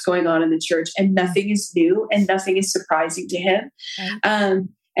of what's going on in the church, and nothing is new and nothing is surprising to him.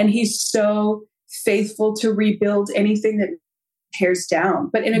 And he's so faithful to rebuild anything that tears down,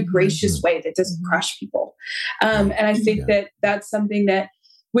 but in a gracious way that doesn't crush people. And I think that that's something that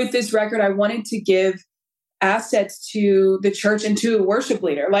with this record, I wanted to give assets to the church and to a worship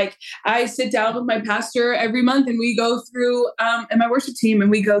leader. Like, I sit down with my pastor every month, and we go through, and my worship team,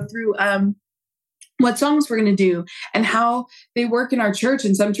 and we go through what songs we're going to do and how they work in our church.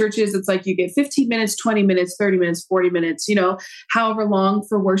 In some churches, it's like you get 15 minutes, 20 minutes, 30 minutes, 40 minutes, however long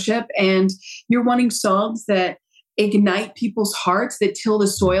for worship. And you're wanting songs that ignite people's hearts, that till the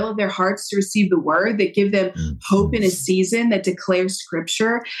soil of their hearts to receive the word, that give them hope in a season, that declares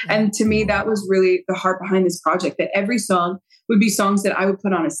scripture. And to me, that was really the heart behind this project, that every song would be songs that I would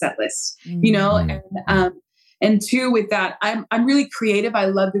put on a set list, and two, with that, I'm really creative. I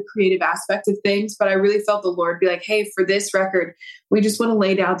love the creative aspect of things, but I really felt the Lord be like, hey, for this record, we just want to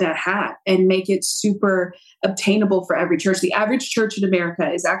lay down that hat and make it super obtainable for every church. The average church in America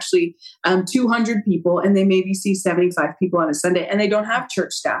is actually 200 people, and they maybe see 75 people on a Sunday, and they don't have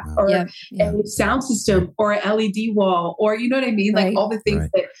church staff or a sound system or an LED wall, or you know what I mean? Like all the things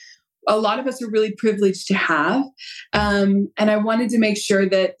that a lot of us are really privileged to have. And I wanted to make sure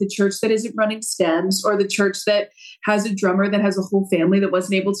that the church that isn't running stems, or the church that has a drummer that has a whole family that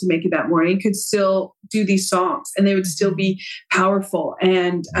wasn't able to make it that morning, could still do these songs, and they would still be powerful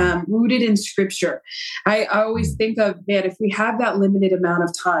and rooted in scripture. I always think of, man, if we have that limited amount of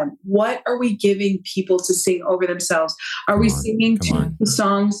time, what are we giving people to sing over themselves? Are we singing the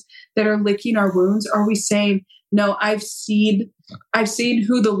songs that are licking our wounds? Are we saying, no, I've seen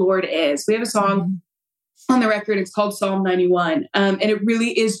who the Lord is? We have a song on the record. It's called Psalm 91. And it really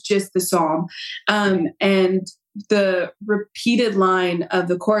is just the Psalm. And the repeated line of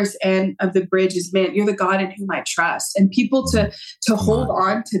the chorus and of the bridge is, man, you're the God in whom I trust. And people to hold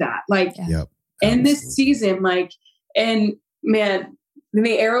on to that, like in this season, like, and man, when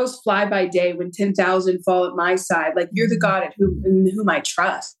the arrows fly by day, when 10,000 fall at my side, like, you're the God in whom I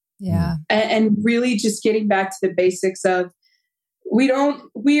trust. Yeah. And really just getting back to the basics of, we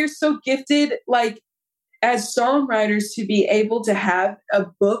are so gifted, like, as songwriters, to be able to have a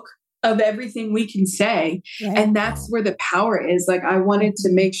book of everything we can say. Right. And that's where the power is. Like, I wanted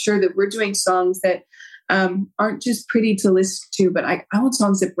to make sure that we're doing songs that aren't just pretty to listen to, but I want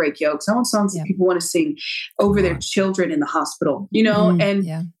songs that break yokes. I want songs that people want to sing over their children in the hospital, and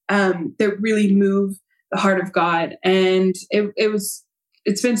that really move the heart of God. And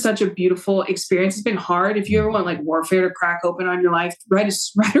it's been such a beautiful experience. It's been hard. If you ever want like warfare to crack open on your life, write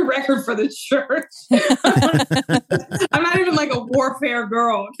a record for the church. I'm not even like a warfare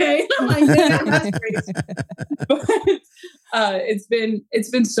girl. Okay. I'm like, yeah, that's crazy. But it's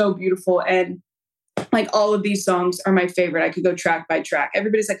been so beautiful. And like, all of these songs are my favorite. I could go track by track.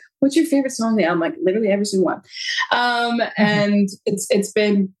 Everybody's like, what's your favorite song? I'm like, literally every single one. And it's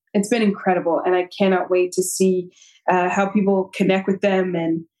been incredible. And I cannot wait to see how people connect with them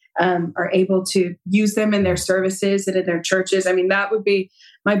and are able to use them in their services and in their churches. I mean, that would be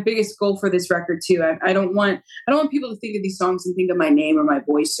my biggest goal for this record too. I don't want people to think of these songs and think of my name or my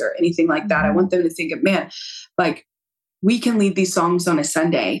voice or anything like that. I want them to think of, man, like, we can lead these songs on a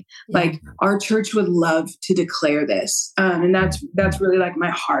Sunday. Like, our church would love to declare this. And that's really like my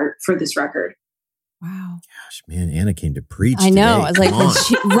heart for this record. Wow. Gosh, man, Anna came to preach. I know. Today. I was like, when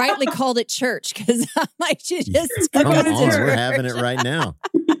she rightly called it church, because I'm like, she just took it to church. We're having it right now.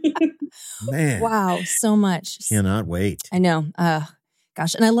 Man. Wow, so much. Cannot wait. I know.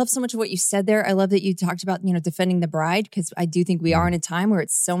 Gosh, and I love so much of what you said there. I love that you talked about, defending the bride, because I do think we are in a time where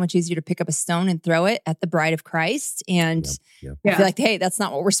it's so much easier to pick up a stone and throw it at the bride of Christ. And I feel like, hey, that's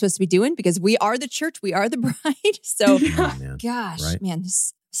not what we're supposed to be doing, because we are the church. We are the bride. So, gosh, man,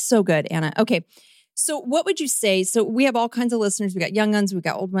 so good, Anna. Okay. So what would you say? So we have all kinds of listeners. We got young ones, we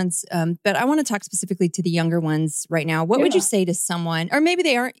got old ones. But I want to talk specifically to the younger ones right now. What would you say to someone, or maybe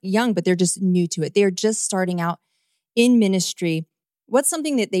they aren't young, but they're just new to it. They're just starting out in ministry. What's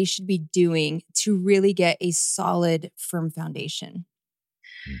something that they should be doing to really get a solid, firm foundation?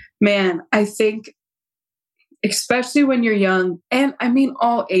 Man, I think especially when you're young, and I mean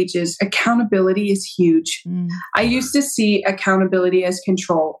all ages, accountability is huge. I used to see accountability as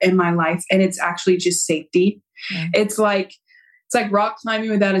control in my life, and it's actually just safety. Yeah. It's like rock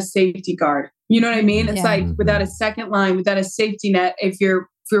climbing without a safety guard. You know what I mean? It's like without a second line, without a safety net, if you're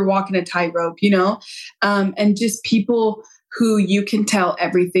walking a tightrope, and just people who you can tell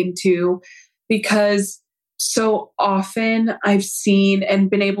everything to, because so often I've seen and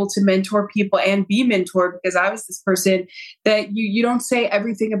been able to mentor people and be mentored, because I was this person that you don't say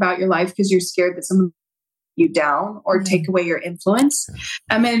everything about your life because you're scared that someone will you down or take away your influence.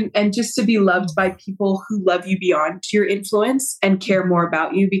 And just to be loved by people who love you beyond your influence and care more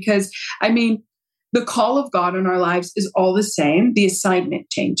about you, because the call of God on our lives is all the same. The assignment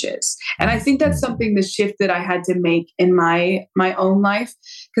changes. And I think that's something, the shift that I had to make in my own life,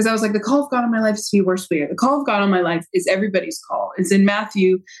 because I was like, the call of God on my life is to be a worship leader. The call of God on my life is everybody's call. It's in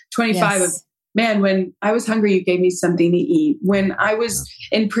Matthew 25 of, man, when I was hungry, you gave me something to eat. When I was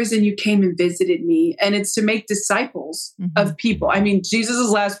in prison, you came and visited me. And it's to make disciples of people. Jesus'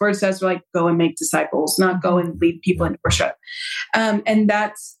 last words says, like, go and make disciples, not go and lead people in worship. And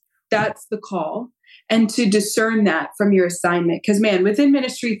that's the call. And to discern that from your assignment. Because, man, within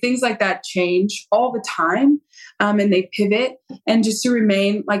ministry, things like that change all the time. And they pivot. And just to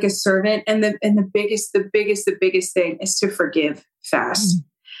remain like a servant. And the biggest thing is to forgive fast.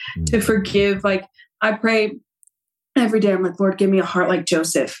 To forgive. Like, I pray every day, I'm like, Lord, give me a heart like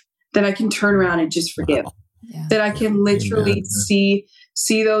Joseph, that I can turn around and just forgive. Yeah. That I can literally see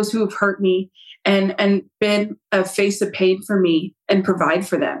those who have hurt me and been a face of pain for me and provide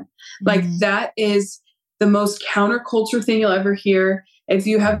for them. Like, that is the most counterculture thing you'll ever hear. If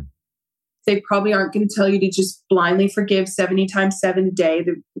you have, they probably aren't going to tell you to just blindly forgive 70 times 7 a day.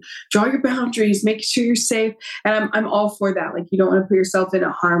 Draw your boundaries, make sure you're safe. And I'm all for that. Like, you don't want to put yourself in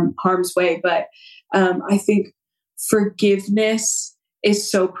a harm's way. But I think forgiveness is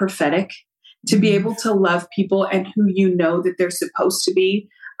so prophetic, to be able to love people and who you know that they're supposed to be.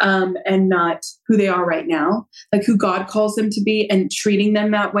 And not who they are right now, like who God calls them to be, and treating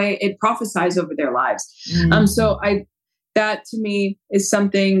them that way, it prophesies over their lives. So that to me is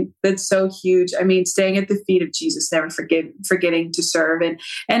something that's so huge. Staying at the feet of Jesus, never forgetting to serve.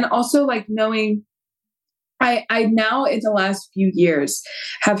 And also, like, knowing I now in the last few years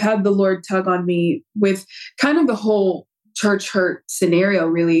have had the Lord tug on me with kind of the whole church hurt scenario,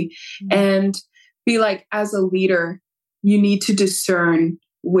 really, and be like, as a leader, you need to discern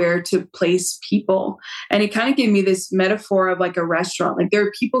where to place people. And it kind of gave me this metaphor of like a restaurant. Like, there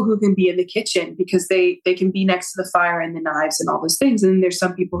are people who can be in the kitchen because they can be next to the fire and the knives and all those things. And then there's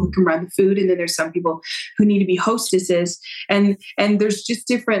some people who can run the food. And then there's some people who need to be hostesses. And there's just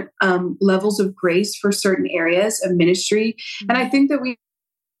different levels of grace for certain areas of ministry. And I think that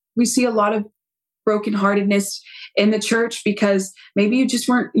we see a lot of brokenheartedness in the church because maybe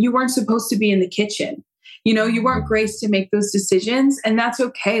you weren't supposed to be in the kitchen. You weren't graced to make those decisions, and that's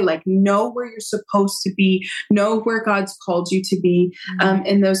okay. Like, know where you're supposed to be, know where God's called you to be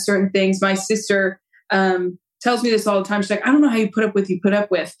in those certain things. My sister tells me this all the time. She's like, I don't know how you put up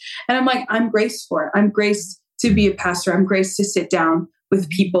with. And I'm like, I'm graced for it. I'm graced to be a pastor. I'm graced to sit down with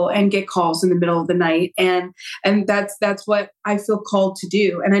people and get calls in the middle of the night. And that's what I feel called to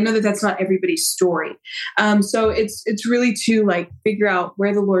do. And I know that that's not everybody's story. So it's really to like figure out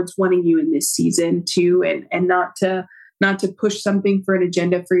where the Lord's wanting you in this season too, and not to push something for an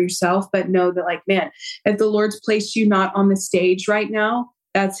agenda for yourself, but know that, like, man, if the Lord's placed you not on the stage right now,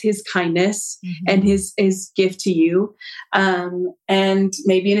 that's his kindness and his gift to you. And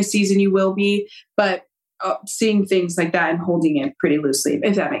maybe in a season you will be, but seeing things like that and holding it pretty loosely,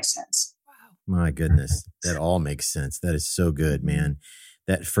 if that makes sense. Wow. My goodness. That all makes sense. That is so good, man.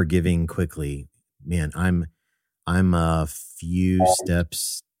 That forgiving quickly, man, I'm a few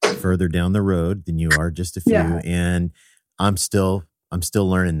steps further down the road than you are, just a few. Yeah. And I'm still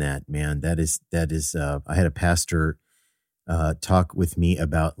learning that, man. That is, I had a pastor talk with me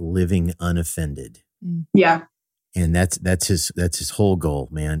about living unoffended. Yeah. And that's his whole goal,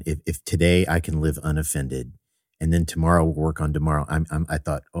 man. If today I can live unoffended, and then tomorrow we'll work on tomorrow. I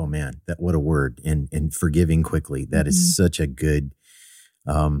thought, oh man, what a word. And forgiving quickly. That is such a good,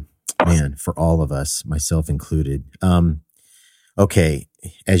 man, for all of us, myself included. Okay.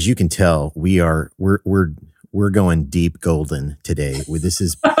 As you can tell, we're going deep golden today. This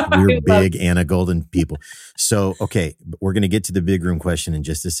is We're big Anna Golden people. So, okay, we're going to get to the big room question in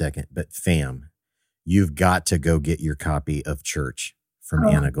just a second. But fam, you've got to go get your copy of Church from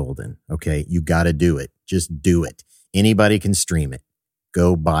Anna Golden. Okay, you got to do it. Just do it. Anybody can stream it.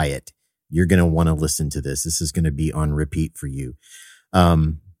 Go buy it. You're going to want to listen to this. This is going to be on repeat for you.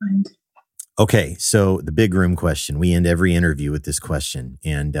 Okay, so the big room question. We end every interview with this question.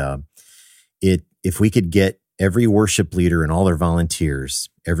 And if we could get every worship leader and all their volunteers,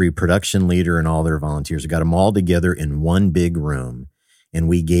 every production leader and all their volunteers, we got them all together in one big room, and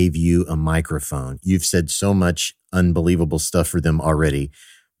we gave you a microphone. You've said so much unbelievable stuff for them already,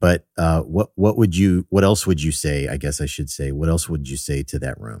 but what else would you say? I guess I should say, what else would you say to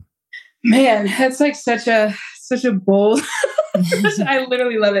that room? Man, that's like such a bold. I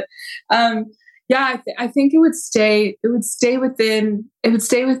literally love it. I think it would stay within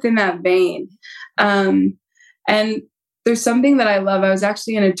that vein. And there's something that I love. I was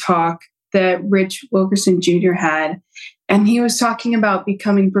actually in a talk that Rich Wilkerson Jr. had, and he was talking about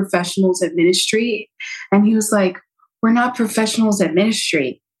becoming professionals at ministry. And he was like, we're not professionals at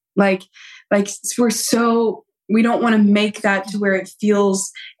ministry. Like we don't want to make that to where it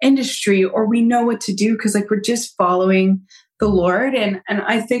feels industry or we know what to do. Cause like, we're just following the Lord. And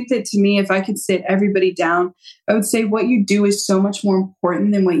I think that to me, if I could sit everybody down, I would say what you do is so much more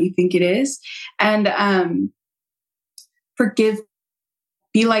important than what you think it is. And, forgive,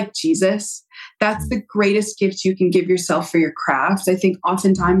 be like Jesus. That's the greatest gift you can give yourself for your craft. I think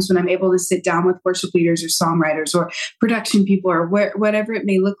oftentimes when I'm able to sit down with worship leaders or songwriters or production people or whatever it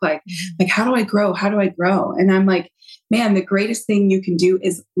may look like how do I grow? How do I grow? And I'm like, man, the greatest thing you can do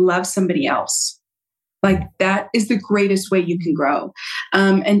is love somebody else. Like that is the greatest way you can grow.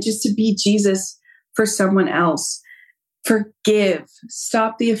 And just to be Jesus for someone else, forgive,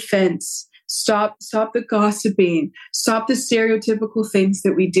 stop the offense, stop the gossiping, stop the stereotypical things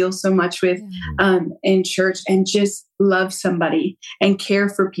that we deal so much with in church, and just love somebody and care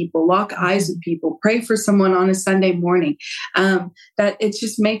for people, lock eyes with people, pray for someone on a Sunday morning. That it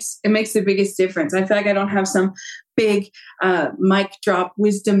just makes the biggest difference. I feel like I don't have some big mic drop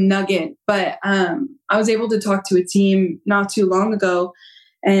wisdom nugget, but I was able to talk to a team not too long ago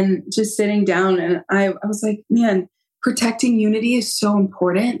and just sitting down, and I was like, man, protecting unity is so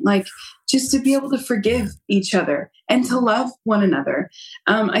important. Like just to be able to forgive each other and to love one another.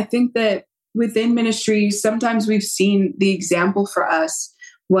 I think that within ministry, sometimes we've seen the example for us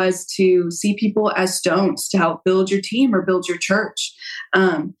was to see people as stones to help build your team or build your church.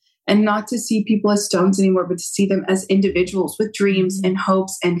 And not to see people as stones anymore, but to see them as individuals with dreams and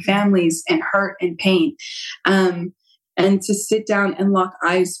hopes and families and hurt and pain. And to sit down and lock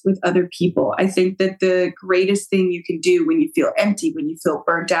eyes with other people. I think that the greatest thing you can do when you feel empty, when you feel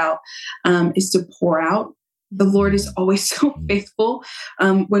burnt out, is to pour out. The Lord is always so faithful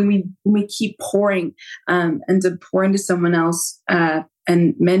when we keep pouring and to pour into someone else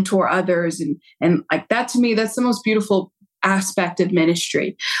and mentor others. And like that, to me, that's the most beautiful aspect of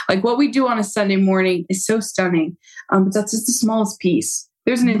ministry. Like what we do on a Sunday morning is so stunning, but that's just the smallest piece.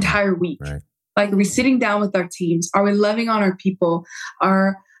 There's an entire week. Right. Like, are we sitting down with our teams? Are we loving on our people?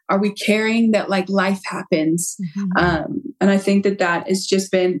 Are we caring that like life happens? And I think that has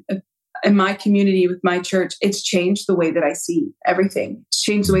just been in my community with my church. It's changed the way that I see everything. It's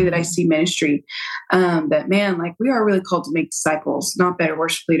changed the way that I see ministry. That man, like we are really called to make disciples, not better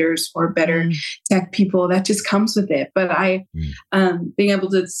worship leaders or better tech people. That just comes with it. But being able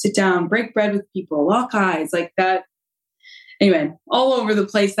to sit down, break bread with people, lock eyes like that. Anyway, all over the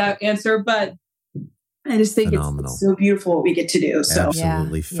place, that answer, but I just think it's so beautiful what we get to do. So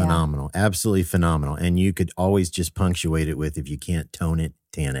absolutely phenomenal. Absolutely phenomenal. And you could always just punctuate it with, if you can't tone it,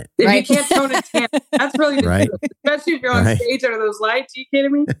 tan it. If you can't tone it, tan it. That's really the truth. Especially if you're on stage under those lights. Are you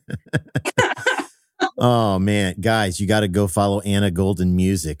kidding me? Oh man, guys, you got to go follow Anna Golden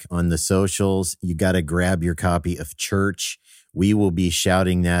Music on the socials. You got to grab your copy of Church. We will be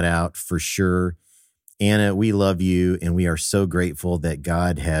shouting that out for sure. Anna, we love you, and we are so grateful that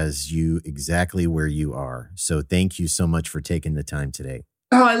God has you exactly where you are. So thank you so much for taking the time today.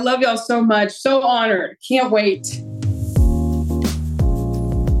 Oh, I love y'all so much. So honored. Can't wait.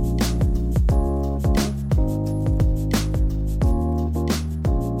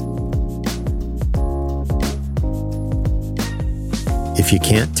 If you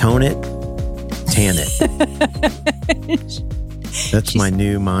can't tone it, tan it. That's my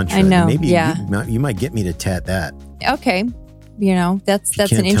new mantra. I know. Maybe you might get me to tat that. Okay. That's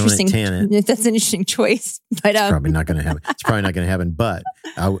an interesting that's an interesting choice. But it's probably not going to happen. It's probably not going to happen, but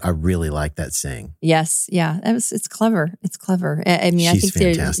I really like that saying. Yes. Yeah. It's clever. It's clever. I mean, she's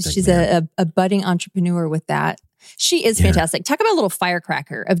I think she's a budding entrepreneur with that. She is fantastic. Talk about a little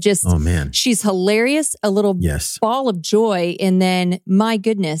firecracker of just, oh man, she's hilarious, a little ball of joy. And then my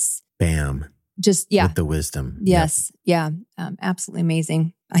goodness. Bam. Just, with the wisdom. Yes. Yep. Yeah. Absolutely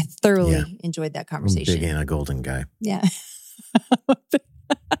amazing. I thoroughly enjoyed that conversation. Big Anna Golden guy. Yeah.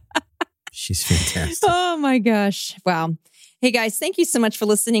 She's fantastic. Oh my gosh. Wow. Hey guys, thank you so much for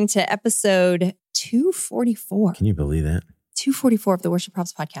listening to episode 244. Can you believe that? 244 of the Worship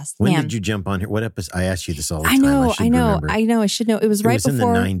Probs podcast. When did you jump on here? What episode? I ask you this all the time. I know. I should know. It was right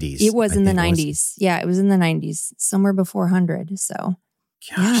before. In the 90s. It was in the 90s. Yeah, it was in the 90s, somewhere before 100. So,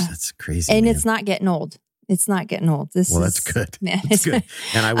 gosh, that's crazy. And man. It's not getting old. It's not getting old. That's good. Man, that's good.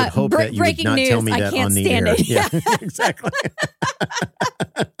 And I would hope that you would not tell me that on the air. It. Yeah, exactly.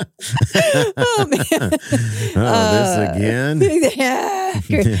 Oh, man. This again. Yeah.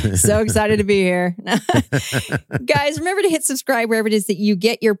 So excited to be here. Guys, remember to hit subscribe wherever it is that you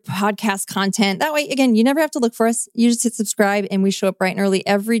get your podcast content. That way, again, you never have to look for us. You just hit subscribe and we show up bright and early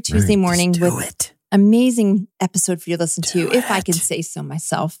every Tuesday morning with amazing episode for you to listen to, if I can say so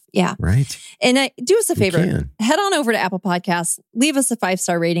myself. Yeah. Right. And do us a favor. Head on over to Apple Podcasts. Leave us a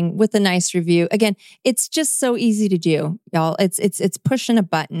 5-star rating with a nice review. Again, it's just so easy to do, y'all. It's pushing a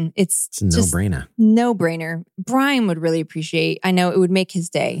button. It's a no-brainer. No-brainer. Brian would really appreciate. I know it would make his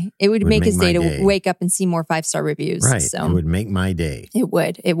day. It would make his day to wake up and see more 5-star reviews. Right. So it would make my day. It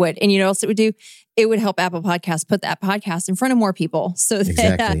would. And you know what else it would do? It would help Apple Podcasts put that podcast in front of more people so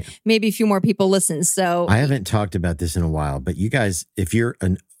that maybe a few more people listen. So I haven't talked about this in a while, but you guys, if you're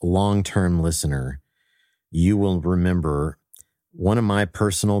a long-term listener, you will remember one of my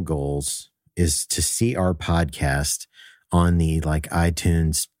personal goals is to see our podcast on the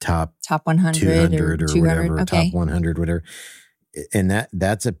iTunes top 100 200 or 200, whatever, okay. top 100, whatever. And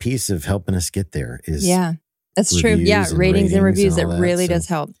that's a piece of helping us get there is that's true. Yeah, ratings and reviews. It really does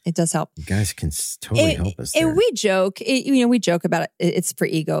help. It does help. You guys can totally help us there. And we joke, we joke about it. It's for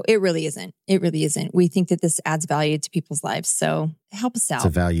ego. It really isn't. It really isn't. We think that this adds value to people's lives. So help us out. It's a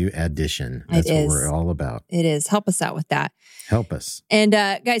value addition. That's what we're all about. It is. Help us out with that. Help us. And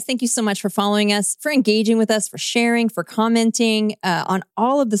guys, thank you so much for following us, for engaging with us, for sharing, for commenting on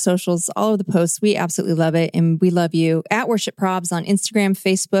all of the socials, all of the posts. We absolutely love it. And we love you. At Worship Probs on Instagram,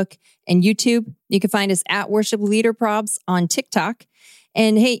 Facebook, and YouTube. You can find us at Worship Leader Probs on TikTok.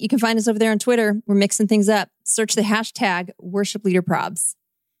 And hey, you can find us over there on Twitter. We're mixing things up. Search the hashtag Worship Leader Probs.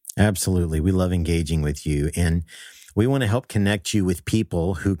 Absolutely. We love engaging with you. And we want to help connect you with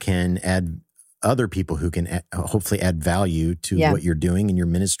people who can other people who can hopefully add value to what you're doing in your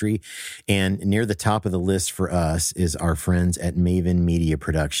ministry. And near the top of the list for us is our friends at Maven Media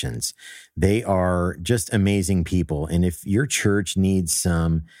Productions. They are just amazing people. And if your church needs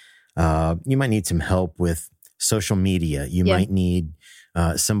some, you might need some help with social media. You might need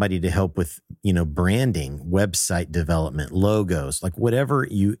somebody to help with, branding, website development, logos, whatever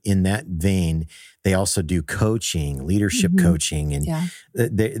in that vein. They also do coaching, leadership coaching, and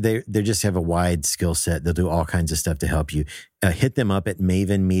they just have a wide skill set. They'll do all kinds of stuff to help you. Hit them up at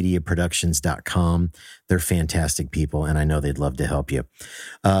mavenmediaproductions.com. They're fantastic people, and I know they'd love to help you.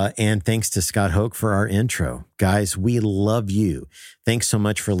 And thanks to Scott Hoke for our intro. Guys, we love you. Thanks so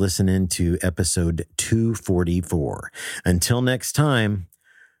much for listening to episode 244. Until next time,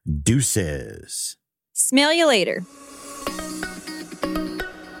 deuces. Smell you later.